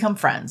they have become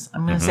friends.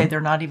 I'm going to say they're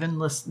not even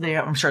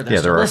I'm sure they're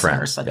still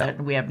listeners, but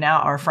that we have now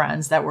our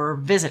friends that were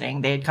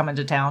visiting. They had come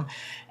into town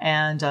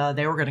and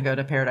they were going to go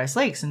to Paradise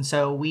Lakes. And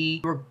so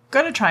we were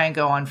going to try and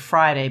go on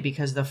Friday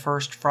because the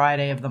first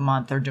Friday of the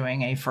month they're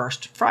doing a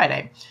first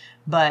Friday.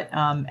 But,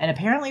 and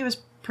apparently it was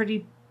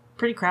pretty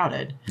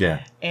crowded.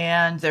 Yeah.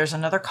 And there's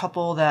another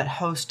couple that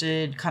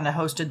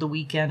hosted the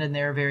weekend, and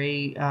they're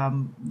very,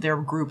 their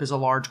group is a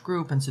large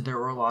group. And so there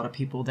were a lot of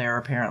people there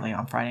apparently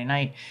on Friday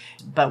night,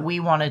 but we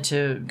wanted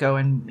to go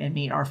and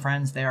meet our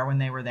friends there when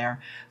they were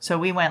there. So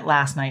we went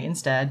last night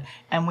instead,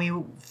 and we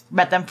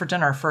met them for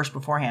dinner first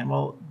beforehand.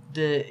 Well,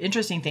 the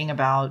interesting thing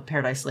about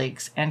Paradise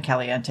Lakes and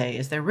Caliente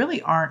is they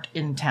really aren't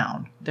in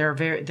town. They're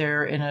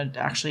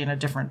actually in a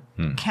different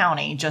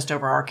county, just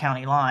over our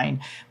county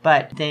line,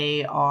 but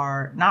they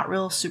are not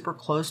real super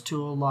close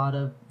to a lot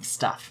of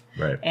stuff.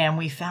 Right. And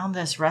we found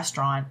this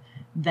restaurant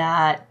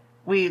that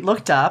we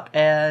looked up,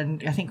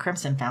 and I think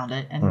Crimson found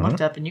it and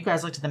looked up, and you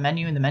guys looked at the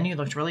menu, and the menu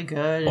looked really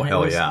good. Oh, and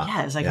hell yeah.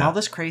 Yeah, it was like all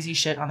this crazy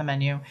shit on the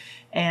menu.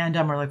 And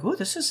we're like, oh,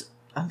 this is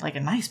like a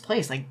nice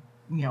place. Like,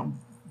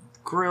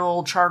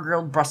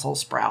 char-grilled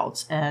Brussels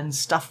sprouts and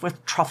stuff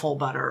with truffle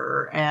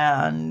butter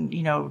and,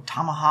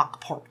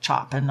 tomahawk pork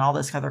chop and all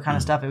this other kind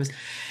of stuff.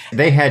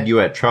 They had you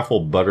at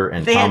truffle butter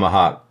and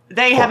tomahawk.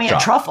 They had me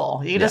at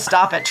truffle. You just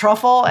stop at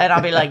truffle and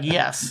I'll be like,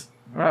 yes,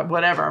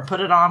 whatever, put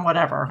it on,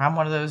 whatever. I'm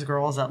one of those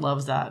girls that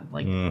loves that.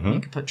 Like you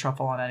could put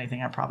truffle on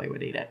anything, I probably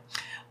would eat it.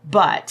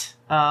 But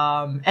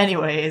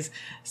anyways,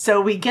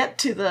 so we get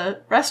to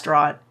the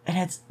restaurant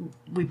and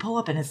we pull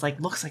up and it's like,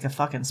 looks like a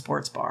fucking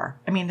sports bar.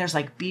 There's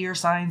like beer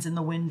signs in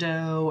the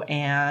window,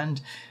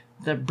 and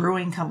the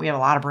brewing company, we have a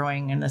lot of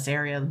brewing in this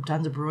area.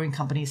 Tons of brewing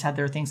companies had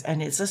their things,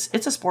 and it's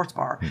a sports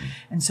bar.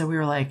 And so we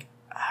were like,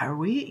 are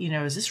we,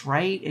 is this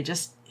right? It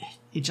just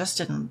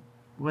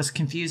was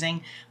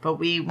confusing, but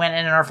we went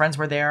in and our friends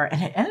were there,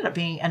 and it ended up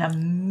being an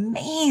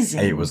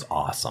amazing, it was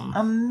awesome,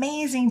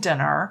 amazing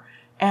dinner.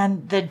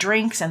 And the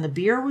drinks and the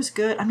beer was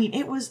good.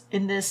 It was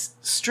in this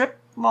strip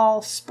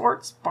mall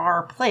sports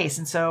bar place.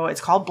 And so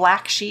it's called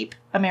Black Sheep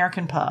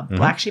American Pub.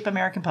 Black Sheep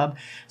American Pub.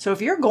 So if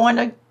you're going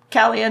to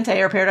Caliente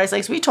or Paradise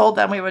Lakes, we told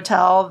them we would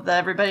tell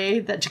everybody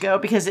that to go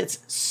because it's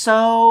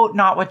so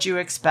not what you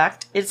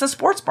expect. It's a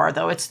sports bar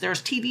though.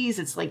 There's TVs.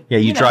 It's like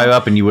you drive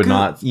up and you would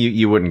not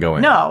you wouldn't go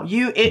in. No,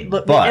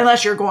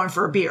 unless you're going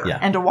for a beer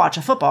and to watch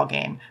a football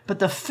game. But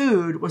the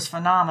food was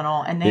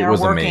phenomenal, and they are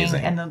working.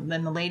 Amazing. And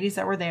then the ladies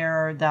that were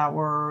there, that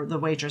were the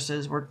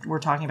waitresses, were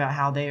talking about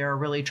how they are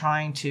really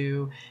trying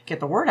to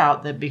get the word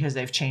out that because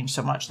they've changed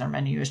so much, their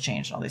menu has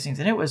changed and all these things,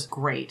 and it was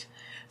great.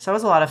 So it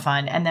was a lot of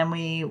fun. And then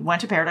we went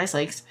to Paradise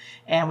Lakes,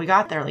 and we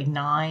got there like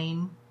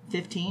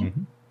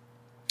 9:15.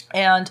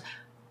 And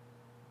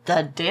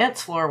the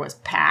dance floor was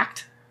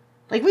packed.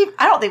 Like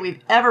I don't think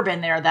we've ever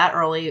been there that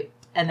early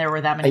and there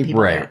were that many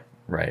people there.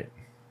 Right.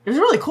 It was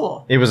really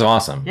cool. It was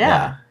awesome.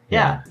 Yeah.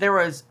 There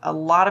was a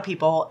lot of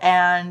people.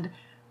 And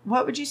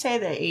what would you say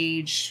the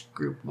age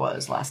group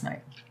was last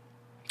night?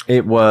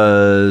 It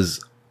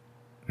was,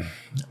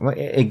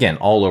 again,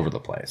 all over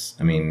the place.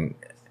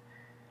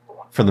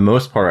 For the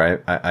most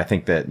part, I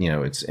think that,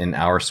 it's in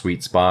our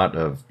sweet spot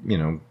of,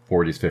 40s,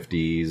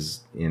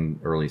 50s, in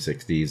early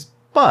 60s.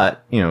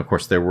 But, of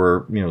course, there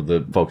were,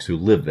 the folks who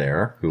live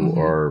there who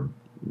are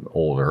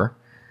older.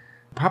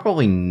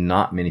 Probably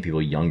not many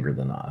people younger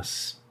than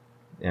us.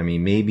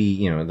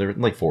 Maybe, they're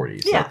like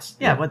 40s. That's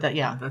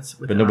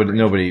but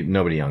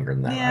nobody younger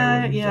than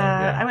that.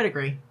 I would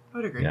agree.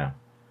 Yeah.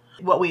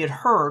 What we had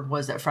heard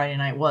was that Friday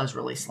night was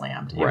really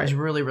slammed. It was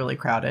really, really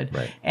crowded.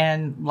 Right.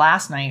 And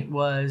last night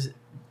was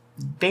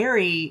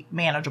very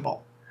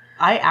manageable.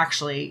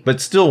 But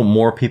still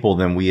more people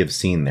than we have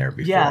seen there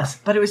before. Yes,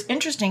 but it was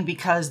interesting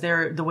because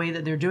the way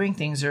that they're doing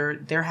things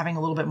they're having a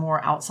little bit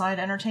more outside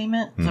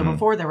entertainment. So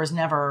before there was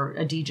never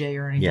a DJ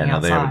or anything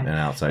outside. They have an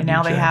outside and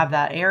now DJ. They have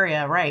that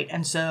area, right?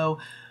 And so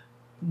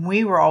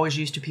we were always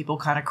used to people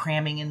kind of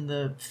cramming in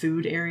the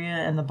food area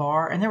and the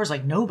bar, and there was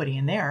like nobody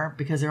in there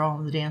because they're all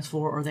on the dance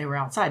floor or they were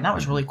outside. And that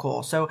was really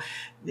cool. So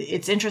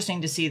it's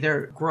interesting to see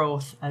their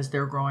growth as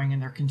they're growing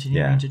and they're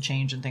continuing to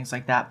change and things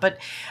like that. But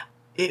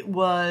It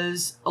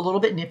was a little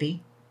bit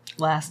nippy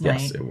last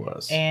night. Yes, it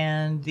was.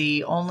 And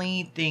the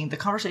only thing, the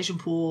conversation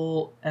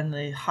pool and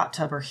the hot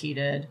tub are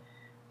heated,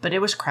 but it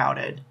was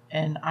crowded.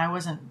 And I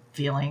wasn't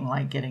feeling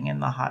like getting in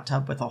the hot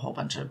tub with a whole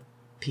bunch of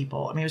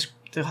people. I mean,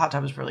 the hot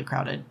tub was really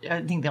crowded.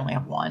 I think they only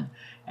have one.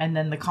 And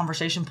then the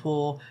conversation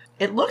pool,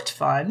 it looked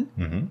fun.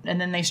 Mm-hmm.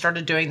 And then they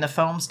started doing the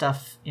foam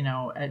stuff,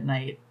 at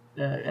night.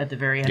 At the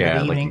very end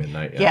of the evening.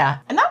 Midnight, yeah.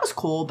 And that was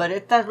cool,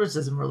 but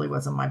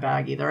wasn't my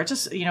bag either. It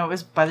just, it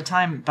was by the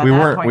time, we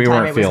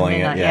weren't feeling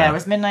midnight. it. Yeah, it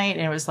was midnight,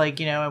 and it was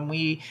like, and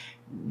we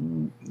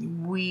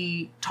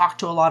talked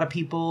to a lot of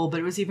people,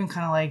 but it was even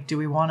kind of like, do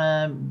we want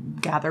to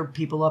gather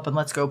people up and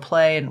let's go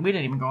play? And we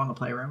didn't even go in the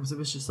playrooms. It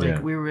was just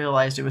like, we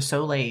realized it was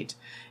so late.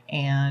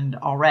 And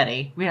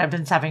already we had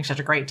been having such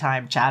a great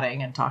time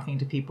chatting and talking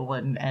to people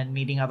and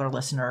meeting other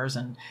listeners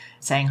and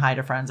saying hi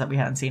to friends that we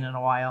hadn't seen in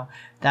a while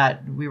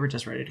that we were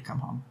just ready to come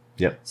home.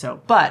 Yep. So,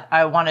 but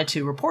I wanted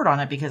to report on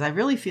it because I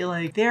really feel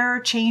like they're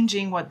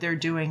changing what they're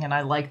doing, and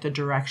I like the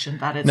direction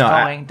that it's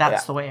going.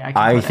 That's the way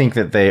I think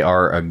that they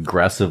are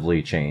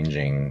aggressively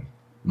changing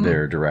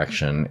their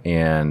direction,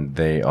 and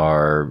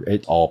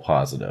it's all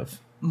positive.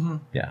 Mm-hmm.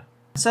 Yeah.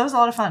 So it was a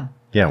lot of fun.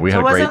 Yeah, we had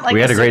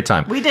a great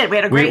time. We did. We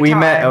had a great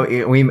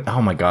time.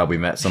 Oh my God, we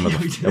met some of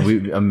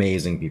the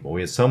amazing people.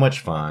 We had so much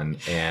fun.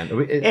 And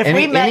if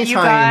we met you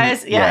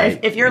guys,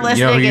 if you're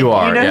listening, you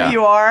know who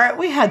you are.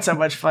 We had so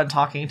much fun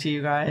talking to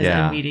you guys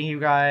and meeting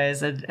you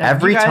guys. And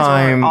every you guys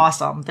time were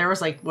awesome. There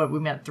was we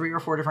met 3 or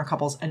 4 different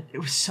couples, and it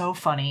was so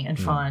funny and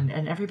fun.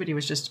 And everybody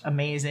was just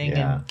amazing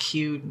and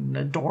cute and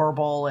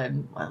adorable.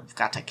 And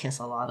got to kiss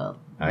a lot of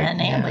men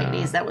and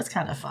ladies. That was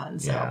kind of fun.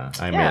 So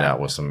I made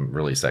out with some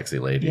really sexy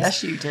ladies.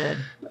 Yes, you did.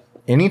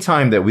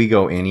 Anytime that we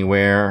go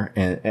anywhere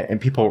and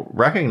people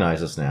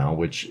recognize us now,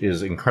 which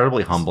is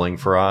incredibly humbling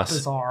for us.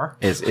 Bizarre.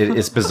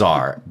 It's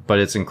bizarre, but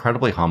it's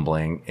incredibly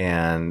humbling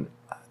and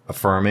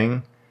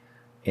affirming,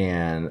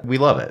 and we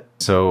love it.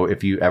 So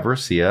if you ever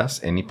see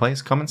us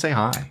anyplace, come and say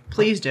hi.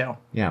 Please do.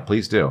 Yeah,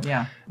 please do.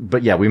 Yeah.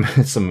 But we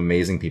met some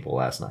amazing people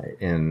last night,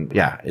 and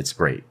it's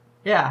great.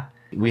 Yeah.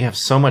 We have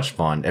so much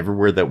fun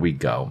everywhere that we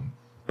go,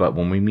 but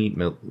when we meet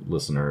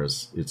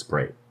listeners, it's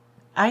great.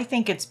 I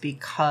think it's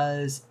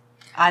because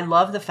I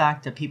love the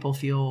fact that people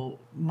feel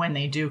when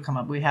they do come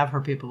up. We have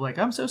heard people like,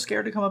 I'm so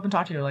scared to come up and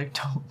talk to you. Like,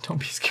 don't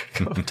be scared to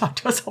come up and talk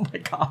to us. Oh my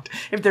God.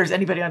 If there's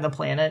anybody on the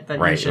planet that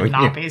you should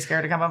not be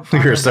scared to come up and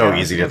talk to. You're so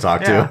easy to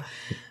talk to.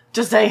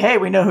 Just say, hey,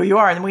 we know who you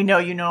are, and we know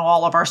you know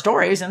all of our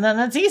stories, and then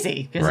that's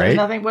easy because there's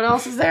nothing. What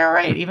else is there,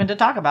 right? Even to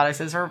talk about it,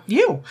 says for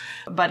you.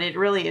 But it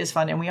really is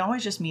fun, and we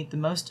always just meet the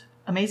most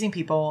amazing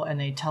people, and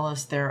they tell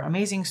us their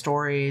amazing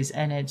stories,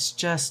 and it's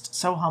just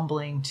so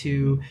humbling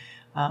to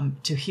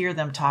hear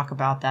them talk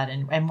about that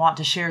and want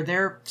to share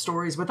their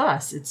stories with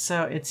us.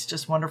 It's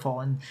just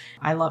wonderful, and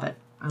I love it.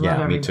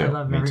 Me too.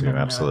 Me too.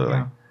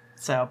 Absolutely.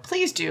 So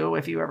please do,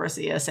 if you ever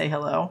see us, say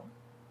hello.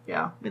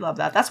 Yeah, we love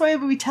that. That's why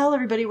we tell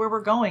everybody where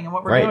we're going and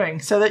what we're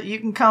doing, so that you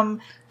can come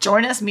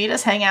join us, meet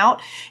us, hang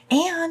out.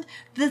 And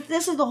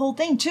this is the whole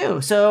thing too.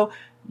 So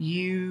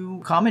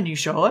you come and you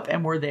show up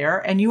and we're there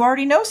and you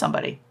already know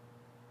somebody.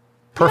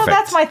 Perfect.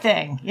 That's my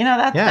thing.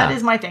 That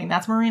is my thing.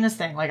 That's Myrina's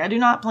thing. Like, I do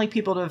not like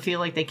people to feel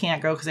like they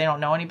can't go because they don't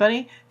know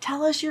anybody.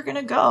 Tell us you're going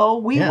to go.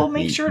 We will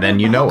make sure to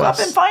hook up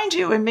and find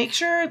you and make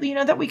sure,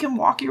 that we can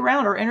walk you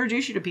around or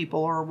introduce you to people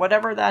or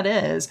whatever that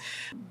is.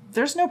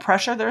 There's no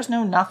pressure. There's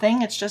no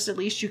nothing. It's just at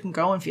least you can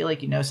go and feel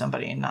like you know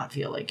somebody and not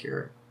feel like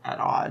you're at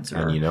odds.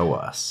 And you know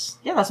us.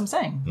 Yeah, that's what I'm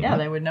saying. Mm-hmm. Yeah,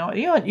 they would know.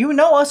 You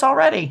know us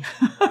already.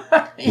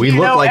 We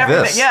look like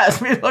everything. this.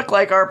 Yes, we look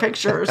like our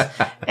pictures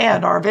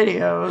and our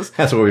videos.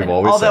 That's what we've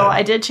always said. Although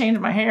I did change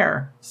my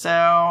hair.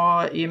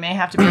 So you may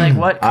have to be like,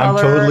 what color?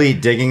 I'm totally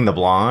digging the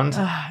blonde.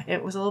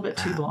 It was a little bit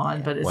too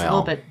blonde, but it's a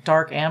little bit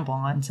dark and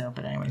blonde. So,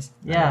 but anyways,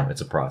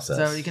 it's a process.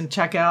 So you can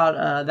check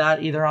out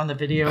that either on the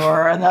video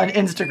or on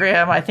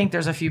Instagram. I think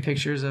there's a few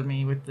pictures of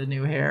me with the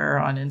new hair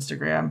on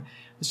Instagram.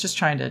 It's just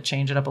trying to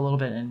change it up a little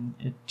bit, and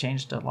it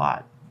changed a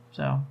lot.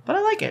 So, but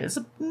I like it. It's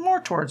more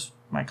towards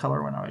my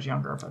color when I was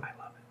younger, but I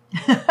love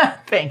it.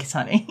 Thanks,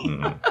 honey.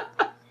 Mm-hmm.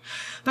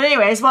 But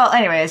anyways,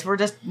 we're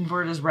just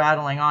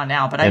rattling on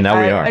now. But we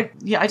are. I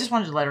just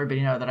wanted to let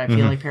everybody know that I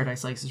feel like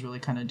Paradise Lakes is really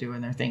kind of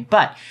doing their thing.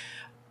 But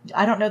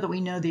I don't know that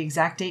we know the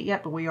exact date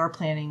yet, but we are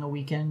planning a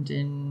weekend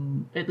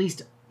in at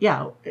least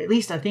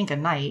I think a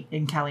night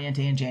in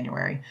Caliente in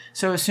January.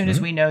 So as soon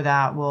as we know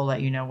that, we'll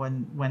let you know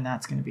when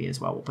that's going to be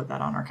as well. We'll put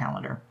that on our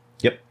calendar.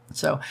 Yep.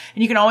 So,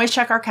 and you can always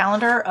check our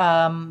calendar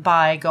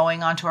by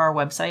going onto our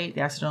website,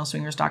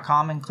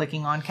 theaccidentalswingers.com, and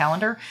clicking on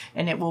calendar,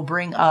 and it will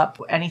bring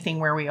up anything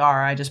where we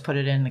are. I just put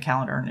it in the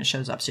calendar and it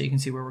shows up so you can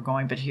see where we're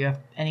going. But if you have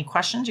any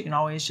questions, you can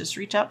always just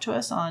reach out to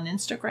us on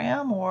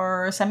Instagram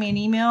or send me an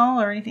email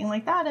or anything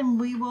like that, and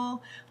we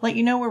will let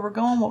you know where we're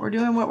going, what we're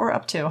doing, what we're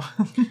up to.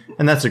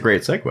 And that's a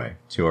great segue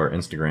to our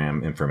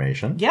Instagram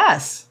information.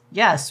 Yes,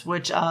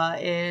 which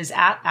is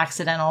at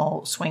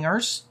Accidental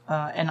Swingers,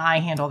 and I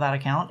handle that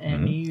account,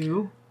 and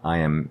you... I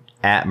am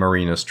at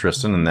Myrina and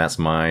Tristan, and that's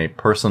my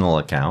personal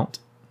account.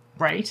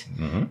 Right.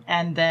 Mm-hmm.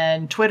 And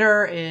then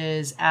Twitter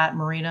is at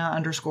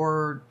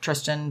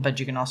Myrina_Tristan, but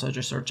you can also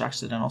just search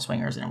Accidental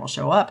Swingers and it will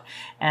show up.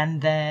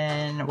 And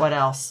then what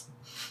else?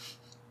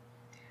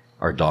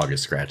 Our dog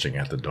is scratching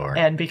at the door.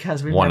 And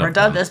because we've never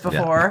done this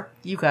before,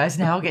 you guys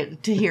now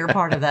get to hear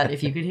part of that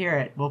if you could hear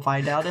it. We'll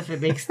find out if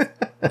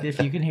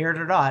you can hear it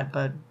or not,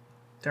 but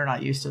they're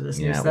not used to this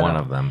new setup. One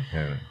of them.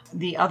 Yeah.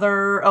 The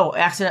other,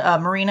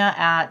 Myrina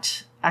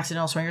at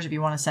Accidental Swingers, if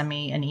you want to send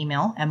me an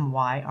email,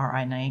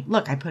 MYRI9.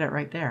 Look, I put it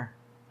right there.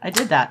 I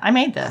did that. I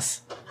made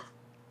this.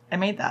 I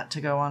made that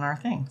to go on our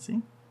thing.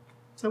 See?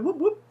 So whoop,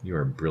 whoop. You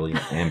are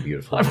brilliant and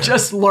beautiful. I'm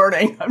just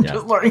learning. I'm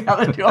just learning how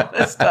to do all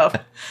this stuff.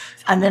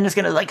 And then it's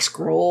going to like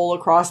scroll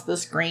across the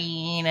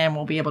screen and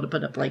we'll be able to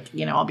put up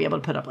I'll be able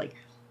to put up like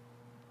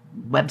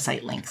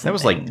website links. That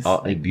was like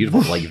a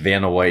beautiful, like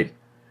Vanna White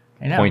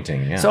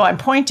pointing. Yeah. So I'm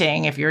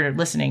pointing, if you're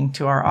listening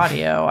to our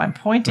audio, I'm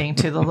pointing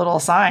to the little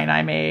sign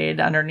I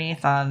made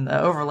underneath on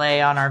the overlay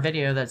on our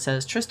video that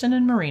says Tristan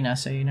and Myrina,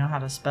 so you know how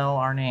to spell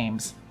our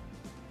names.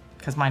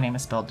 Because my name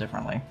is spelled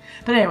differently.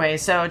 But anyway,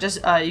 so just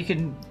you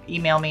can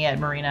email me at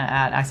Myrina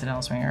at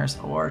Accidental Swingers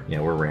or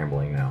we're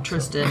rambling now.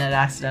 Tristan at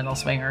Accidental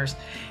Swingers.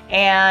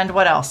 And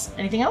what else?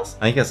 Anything else?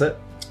 I think that's it.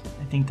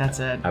 I think that's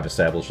it. I've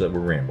established that we're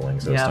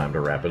rambling, so it's time to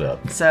wrap it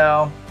up.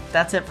 So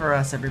that's it for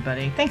us,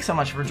 everybody. Thanks so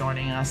much for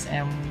joining us.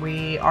 And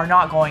we are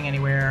not going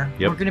anywhere.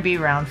 Yep. We're going to be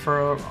around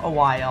for a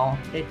while.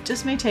 It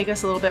just may take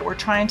us a little bit. We're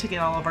trying to get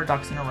all of our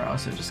ducks in a row.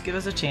 So just give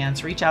us a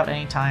chance. Reach out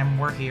anytime.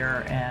 We're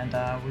here. And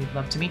we'd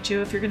love to meet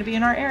you if you're going to be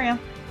in our area.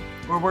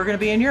 Or we're going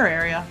to be in your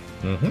area.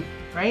 Mm-hmm.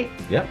 Right?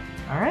 Yep.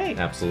 All right.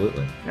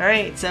 Absolutely. All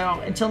right. So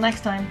until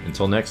next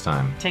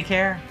time. Take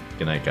care.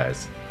 Good night,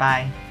 guys.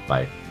 Bye.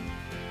 Bye.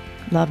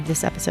 Loved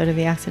this episode of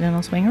The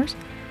Accidental Swingers?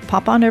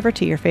 Pop on over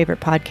to your favorite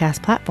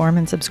podcast platform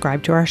and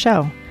subscribe to our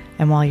show.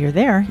 And while you're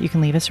there, you can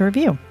leave us a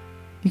review.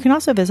 You can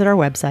also visit our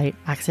website,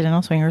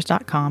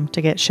 accidentalswingers.com,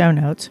 to get show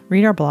notes,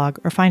 read our blog,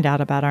 or find out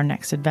about our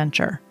next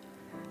adventure.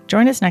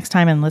 Join us next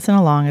time and listen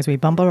along as we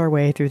bumble our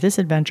way through this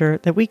adventure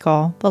that we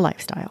call the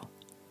lifestyle.